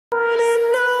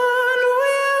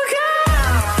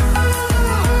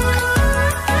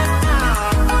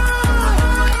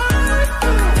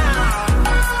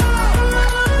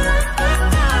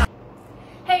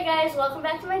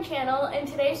my channel. In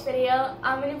today's video,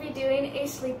 I'm going to be doing a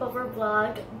sleepover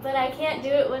vlog, but I can't do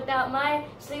it without my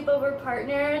sleepover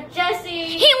partner,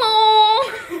 Jessie.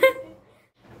 Hello!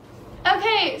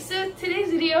 Okay, so today's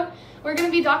video, we're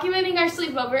going to be documenting our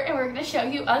sleepover, and we're going to show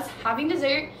you us having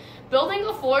dessert, building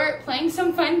a fort, playing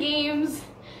some fun games,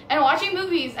 and watching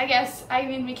movies, I guess. I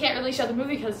mean, we can't really show the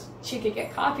movie because she could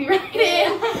get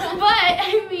copyrighted, but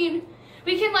I mean,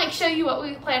 we can like show you what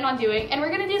we plan on doing, and we're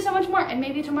going to do so much more, and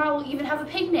maybe tomorrow we'll even have a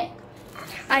picnic.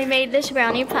 I made this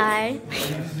brownie pie.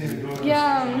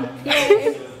 Yum.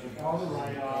 Yay.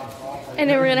 And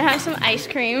then we're going to have some ice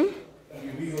cream.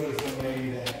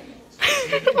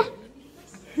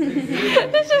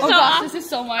 This is so awesome. This is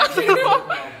so much.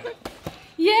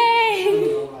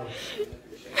 Yay!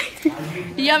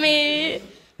 Yummy!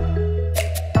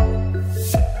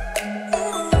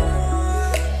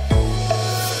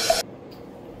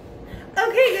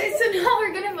 Okay guys, so now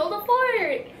we're gonna build a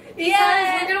fort.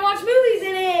 Yeah! We're gonna watch movies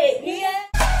in it. Yeah!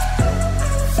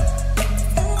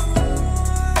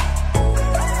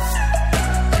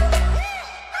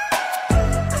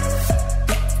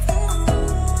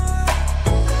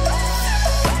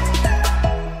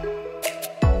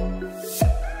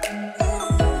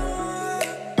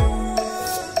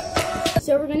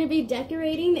 So we're going to be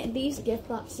decorating these gift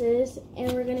boxes,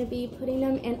 and we're going to be putting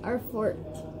them in our fort.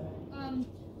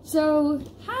 So,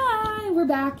 hi, we're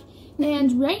back,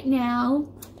 and right now,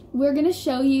 we're gonna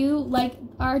show you, like,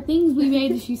 our things we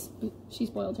made. She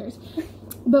spoiled hers.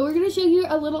 But we're gonna show you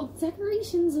a little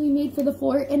decorations we made for the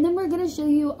fort, and then we're gonna show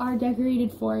you our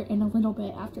decorated fort in a little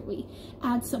bit after we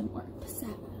add some more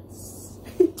pizzazz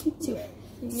to it.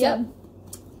 Yep.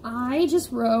 So, I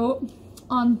just wrote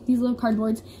on these little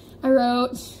cardboards, I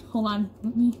wrote, hold on,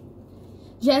 let me,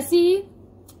 Jessie,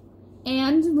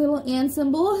 and little and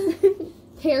symbol,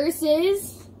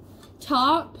 Paris's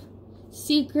top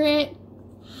secret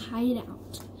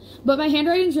hideout. But my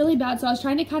handwriting's really bad, so I was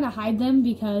trying to kind of hide them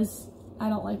because I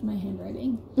don't like my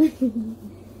handwriting.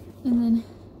 And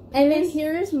then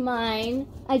here's mine.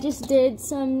 I just did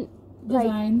some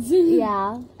designs.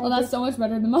 Yeah. Well, that's so much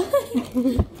better than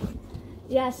mine.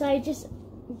 Yeah, so I just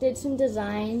did some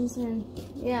designs, and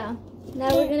yeah.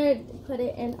 Now we're gonna put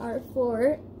it in our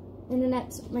fort. And then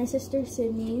that's my sister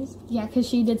Sydney's. Yeah, because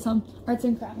she did some arts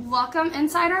and crafts. Welcome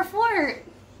inside our fort.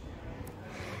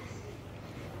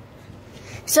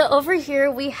 So over here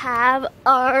we have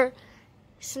our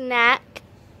snack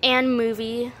and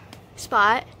movie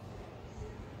spot.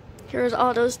 Here's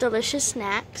all those delicious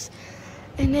snacks.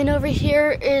 And then over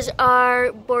here is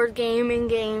our board game and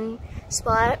game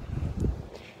spot.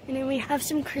 And then we have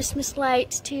some Christmas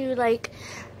lights to like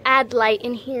add light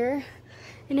in here.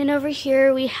 And then over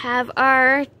here we have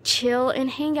our chill and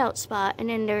hangout spot. And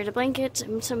then there's a blanket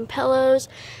and some pillows.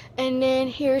 And then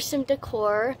here's some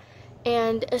decor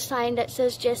and a sign that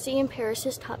says Jessie and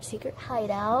Paris's top secret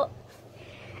hideout.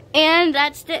 And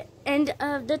that's the end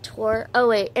of the tour. Oh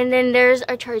wait, and then there's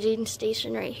our charging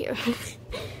station right here.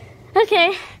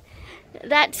 Okay,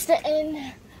 that's the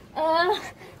end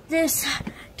of this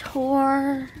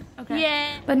tour. Okay.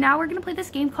 Yeah. But now we're gonna play this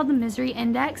game called the Misery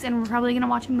Index, and we're probably gonna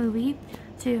watch a movie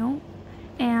too.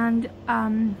 And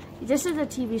This is a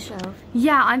TV show.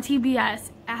 yeah, on TBS.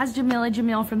 It has Jamila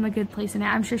from The Good Place in it.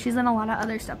 I'm sure she's in a lot of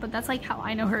other stuff, but that's like how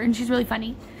I know her, and she's really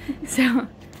funny. So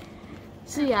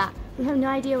Yeah, we have no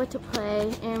idea what to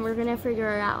play, and we're gonna figure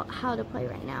out how to play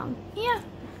right now. yeah.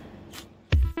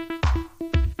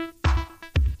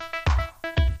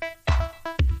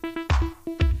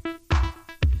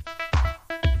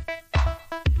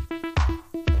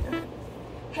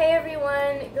 Hey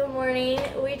everyone, good morning.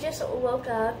 We just woke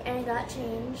up and got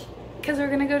changed. Because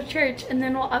we're gonna go to church, and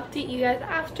then we'll update you guys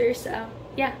after, so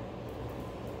yeah.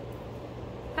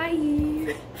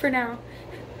 Bye for now.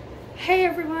 Hey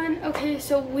everyone. Okay,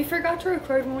 so we forgot to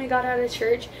record when we got out of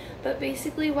church, but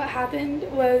basically what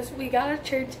happened was we got out of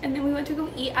church and then we went to go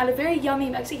eat at a very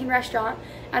yummy Mexican restaurant,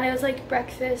 and it was like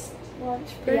breakfast, lunch,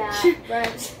 brunch. Yeah,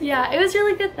 brunch. Yeah, it was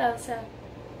really good though, so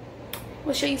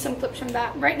we'll show you some clips from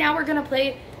that. Right now we're gonna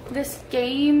play this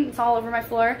game, it's all over my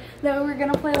floor, that we were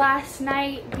gonna play last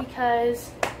night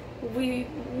because we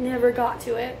never got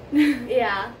to it.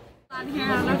 Yeah. Here, I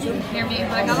don't know if you can hear me,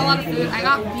 but I got a lot of food. I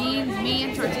got beans, meat,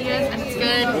 and tortillas, and it's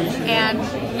good. And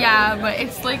yeah, but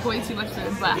it's like way too much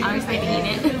food, but I'm excited to eat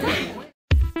it.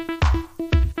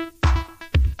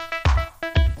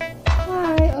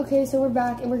 Hi. Okay, so we're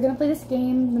back, and we're gonna play this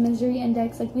game, the Misery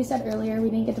Index. Like we said earlier, we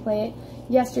didn't get to play it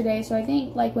yesterday, so I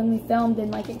think like when we filmed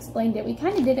and like explained it, we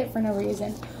kind of did it for no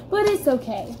reason, but it's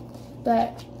okay.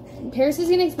 But Paris is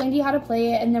gonna explain to you how to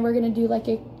play it, and then we're gonna do like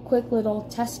a quick little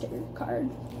tester card.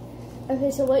 Okay,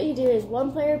 so what you do is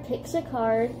one player picks a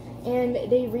card and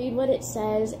they read what it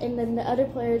says, and then the other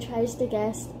player tries to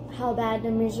guess how bad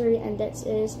the misery index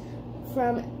is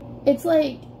from. It's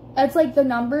like the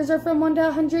numbers are from 1 to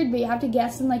 100, but you have to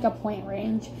guess in like a point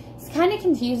range. It's kind of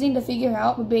confusing to figure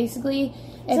out, but basically,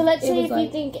 So let's say if you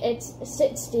think it's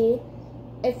 60,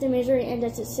 if the misery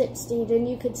index is 60, then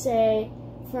you could say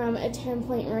from a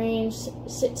 10-point range,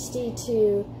 60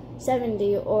 to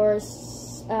 70, or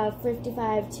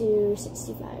 55 to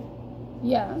 65.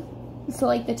 Yeah, so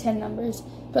like the 10 numbers.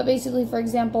 But basically, for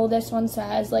example, this one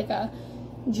says like a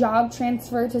job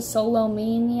transfer to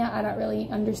Solomania. I don't really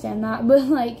understand that, but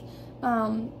like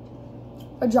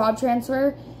a job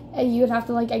transfer, you would have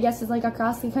to, like, I guess it's like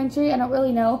across the country. I don't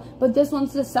really know, but this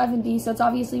one's to 70, so it's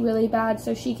obviously really bad.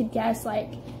 So she could guess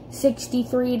like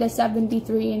 63 to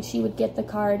 73, and she would get the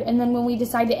card. And then when we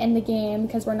decide to end the game,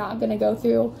 because we're not going to go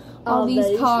through all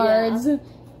these cards,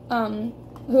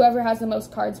 whoever has the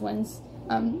most cards wins.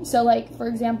 So, like, for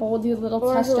example, we'll do a little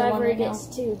tester one whoever right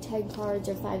gets now. to 10 cards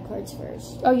or 5 cards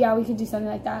first. Oh, yeah, we could do something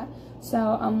like that.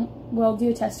 So, we'll do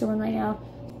a tester one right now.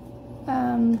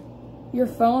 Your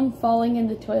phone falling in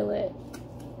the toilet.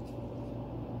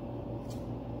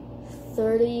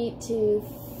 30 to,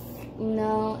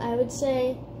 no, I would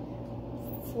say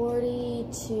 40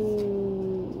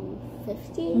 to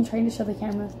 50. I'm trying to show the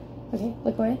camera. Okay,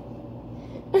 look away.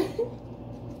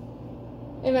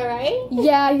 Am I right?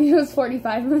 Yeah, it was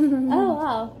 45. Oh,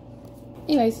 wow.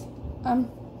 Anyways,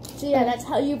 so yeah, that's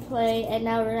how you play, and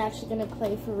now we're actually going to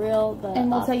play for real. But and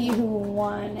we'll tell you who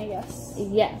won, I guess.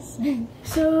 Yes.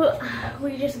 So,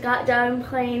 we just got done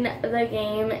playing the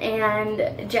game,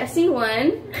 and Jessie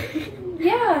won.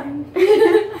 Yeah.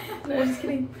 No, I'm just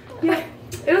kidding. Yeah,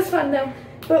 it was fun though.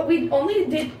 But we only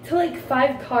did to like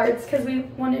 5 cards because we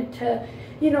wanted to,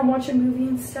 you know, watch a movie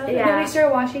and stuff. Yeah. And then we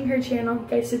started watching her channel.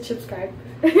 Guys should subscribe.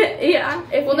 Yeah.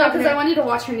 Well, no, because I wanted to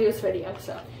watch her newest video,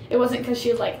 so it wasn't because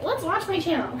she was like, let's watch my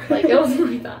channel. Like, it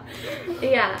wasn't like that.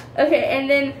 Yeah. Okay, and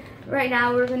then right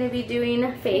now we're going to be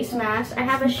doing face masks. I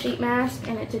have a sheet mask,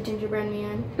 and it's a gingerbread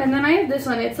man. And then I have this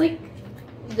one. It's like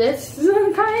this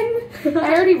kind.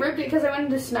 I already ripped it because I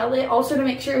wanted to smell it. Also to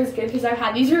make sure it was good because I've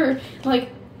had these for like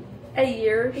a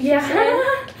year.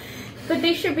 Yeah. But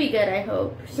they should be good, I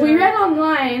hope. So. We read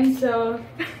online, so.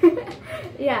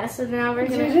 Yeah, so now we're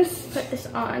going to just put this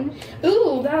on.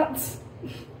 Ooh, that's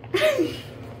okay.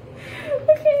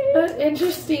 an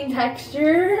interesting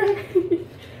texture. Ooh.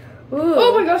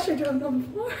 Oh my gosh, you're doing it on the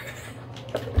floor.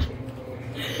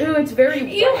 Ooh, it's very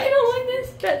wet. Ew, I don't like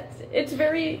this. It's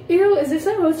very... Ew, is this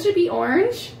supposed to be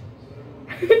orange?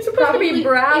 It's supposed to be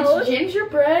brown. It's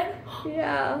gingerbread.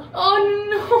 Yeah. Oh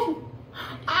no.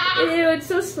 Ah. Ew, it's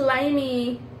so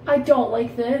slimy. I don't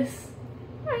like this.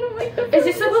 I don't like the... Is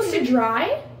it supposed to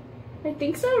dry? I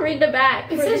think so. Read the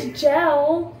back. It says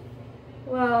gel.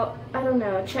 Well, I don't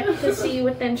know. Check to see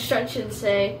what the instructions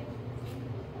say.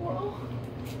 Whoa.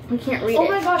 I can't read it. Oh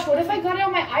my gosh, what if I got it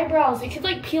on my eyebrows? It could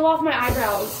like peel off my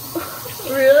eyebrows.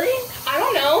 Really? I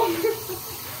don't know.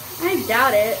 I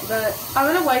doubt it, but... I'm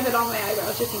gonna wipe it on my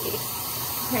eyebrows just in case.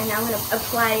 Okay, now I'm gonna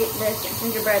apply this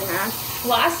gingerbread mask.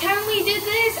 Last time we did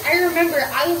this, I remember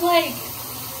I was like,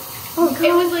 Oh god.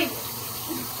 it was like,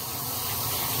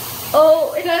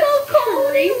 oh, it's that's so cold.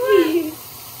 creepy.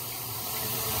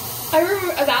 I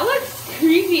remember, that looks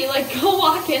creepy, like go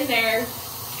walk in there.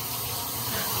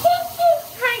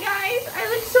 Hi guys, I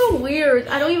look so weird.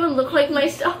 I don't even look like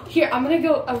myself. Here, I'm gonna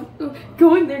go,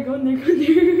 go in there, go in there, go in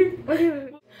there.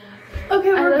 Okay,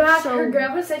 Okay, we're back. So... Her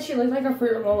grandpa said she looked like a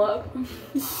fruit roll up.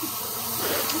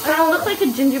 I don't look like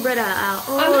a gingerbread out.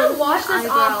 Oh, I'm gonna wash this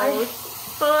off.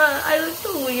 I look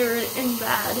so weird and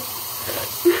bad.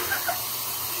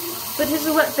 But this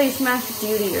is what face masks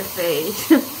do to your face.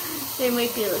 They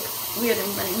make you look weird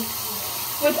and funny.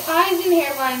 With eyes and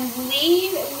hairlines,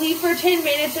 leave for 10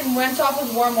 minutes and rinse off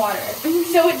with warm water.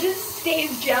 So it just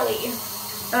stays jelly.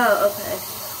 Oh, okay.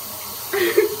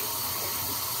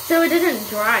 So it doesn't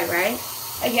dry, right?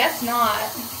 I guess not.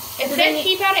 It says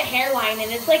keep out a hairline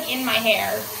and it's like in my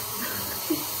hair.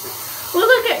 Well,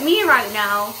 look at me right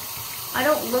now. I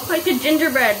don't look like a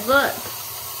gingerbread. Look.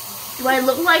 Do I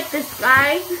look like this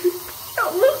guy? I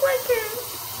don't look like him.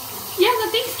 Yeah, that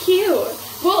thing's cute.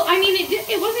 Well, I mean,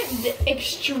 it wasn't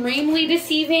extremely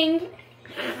deceiving.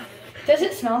 Does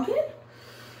it smell good?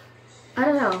 I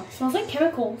don't know. It smells like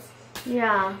chemicals.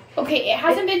 Yeah. Okay, it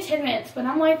hasn't been 10 minutes, but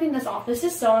I'm wiping this off. This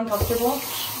is so uncomfortable.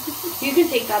 You can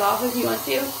take that off if you want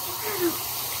to.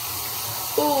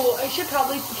 Ooh, I should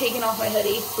probably be taking off my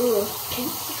hoodie. Ooh.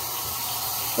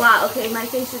 Wow, okay, my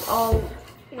face is all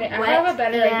wait, wet. I have a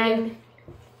better idea.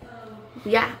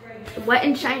 Yeah, wet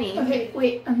and shiny. Okay,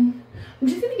 wait. I'm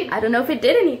just gonna get. I don't know if it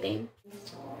did anything.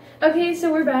 Okay,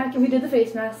 so we're back and we did the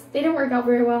face masks. They didn't work out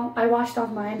very well. I washed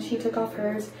off mine. She took off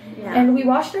hers. Yeah. And we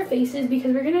washed our faces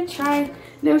because we're gonna try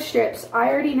no strips. I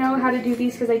already know how to do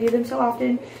these because I do them so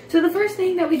often. So the first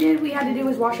thing that we had to do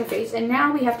was wash our face, and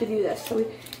now we have to do this. So we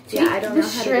take I don't know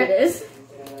how to do this.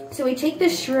 So we take the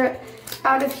strip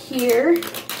out of here,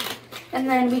 and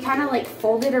then we kind of like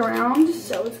fold it around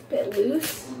so it's a bit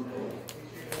loose.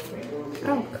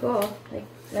 Oh, cool.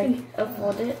 Like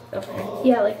fold it? Okay.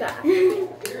 Yeah, like that.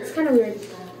 It's kind of weird.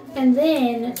 And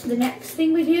then the next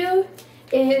thing we do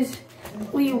is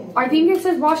I think it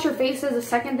says wash your face as the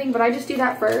second thing, but I just do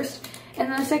that first. And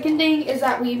then the second thing is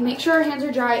that we make sure our hands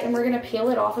are dry and we're going to peel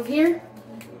it off of here.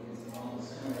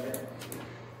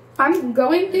 I'm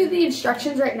going through the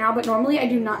instructions right now, but normally I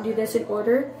do not do this in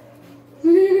order.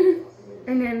 And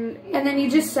then you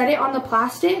just set it on the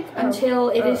plastic until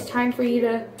it is time for you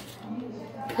to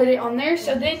put it on there.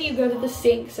 So then you go to the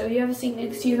sink. So you have a sink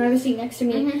next to you and I have a sink next to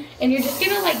me. And you're just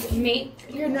gonna like make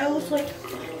your nose like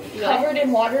covered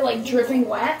in water, like dripping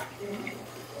wet.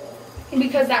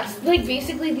 Because that's like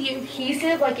basically the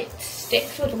adhesive, like it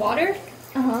sticks with water.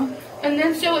 And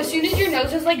then so as soon as your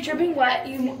nose is like dripping wet,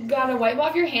 you gotta wipe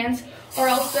off your hands or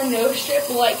else the nose strip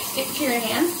will like stick to your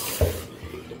hands.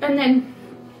 And then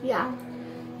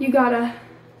you gotta,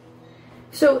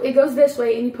 so it goes this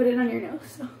way and you put it on your nose.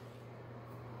 So.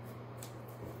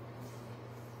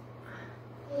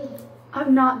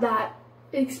 I'm not that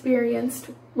experienced,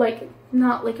 like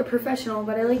not like a professional,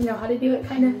 but I like know how to do it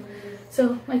kind of.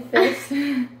 So like this.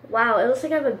 Wow, it looks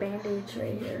like I have a bandage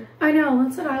right here. I know,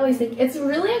 that's what I always think. It's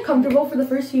really uncomfortable for the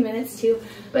first few minutes too.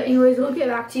 But anyways, we'll get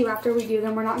back to you after we do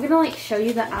them. We're not gonna like show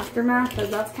you the aftermath because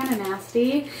that's kind of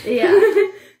nasty. Yeah.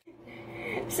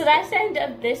 So that's the end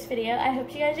of this video. I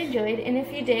hope you guys enjoyed, and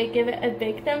if you did, give it a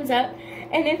big thumbs up.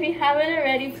 And if you haven't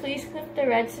already, please click the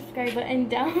red subscribe button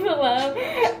down below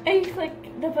and click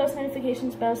the post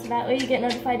notifications bell so that way you get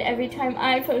notified every time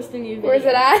I post a new video. Where's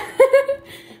it at?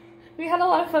 We had a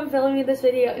lot of fun filming this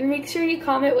video, and make sure you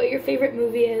comment what your favorite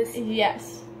movie is.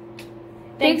 Yes.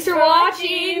 Thanks for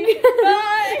watching.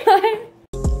 Bye. Bye.